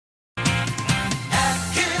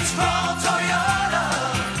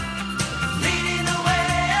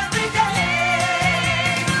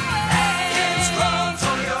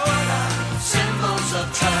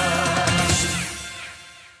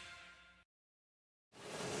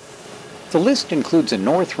The list includes a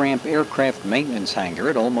North Ramp aircraft maintenance hangar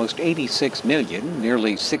at almost $86 million,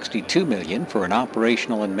 nearly $62 million for an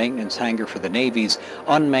operational and maintenance hangar for the Navy's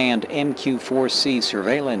unmanned MQ-4C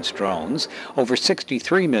surveillance drones, over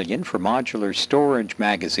 $63 million for modular storage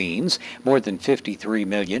magazines, more than $53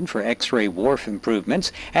 million for X-ray wharf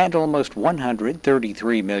improvements, and almost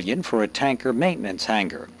 $133 million for a tanker maintenance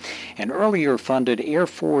hangar. An earlier funded Air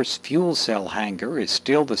Force fuel cell hangar is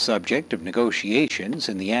still the subject of negotiations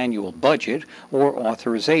in the annual budget or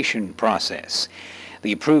authorization process.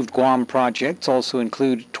 The approved Guam projects also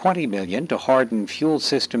include $20 million to harden fuel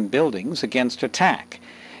system buildings against attack.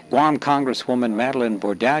 Guam Congresswoman Madeline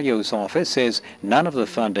Bordallo's office says none of the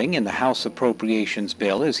funding in the House Appropriations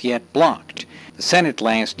bill is yet blocked. The Senate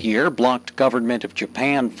last year blocked Government of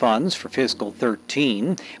Japan funds for fiscal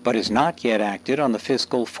 13, but has not yet acted on the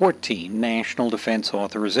fiscal 14 National Defense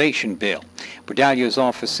Authorization Bill. Bordallo's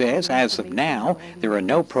office says, as of now, there are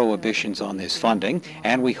no prohibitions on this funding,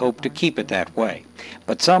 and we hope to keep it that way.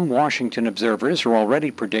 But some Washington observers are already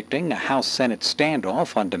predicting a House-Senate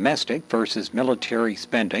standoff on domestic versus military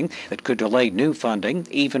spending that could delay new funding,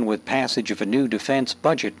 even with passage of a new defense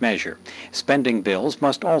budget measure. Spending bills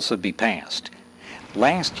must also be passed.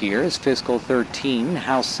 Last year's fiscal 13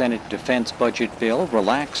 House-Senate defense budget bill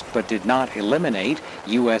relaxed but did not eliminate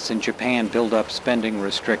U.S. and Japan build-up spending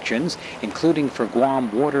restrictions, including for Guam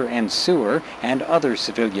water and sewer and other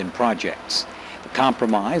civilian projects. The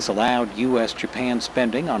compromise allowed U.S.-Japan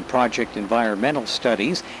spending on project environmental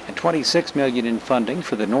studies and $26 million in funding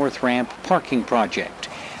for the North Ramp parking project.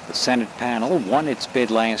 The Senate panel won its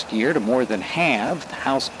bid last year to more than halve the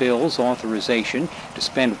House bill's authorization to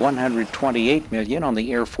spend $128 million on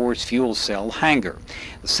the Air Force fuel cell hangar.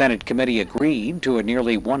 The Senate committee agreed to a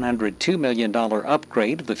nearly $102 million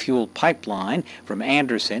upgrade of the fuel pipeline from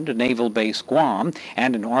Anderson to Naval Base Guam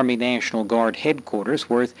and an Army National Guard headquarters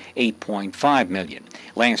worth $8.5 million.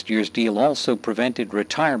 Last year's deal also prevented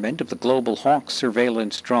retirement of the Global Hawk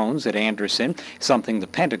surveillance drones at Anderson, something the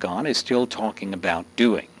Pentagon is still talking about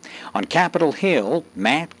doing. On Capitol Hill,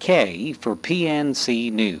 Matt Kay for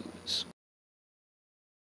PNC News.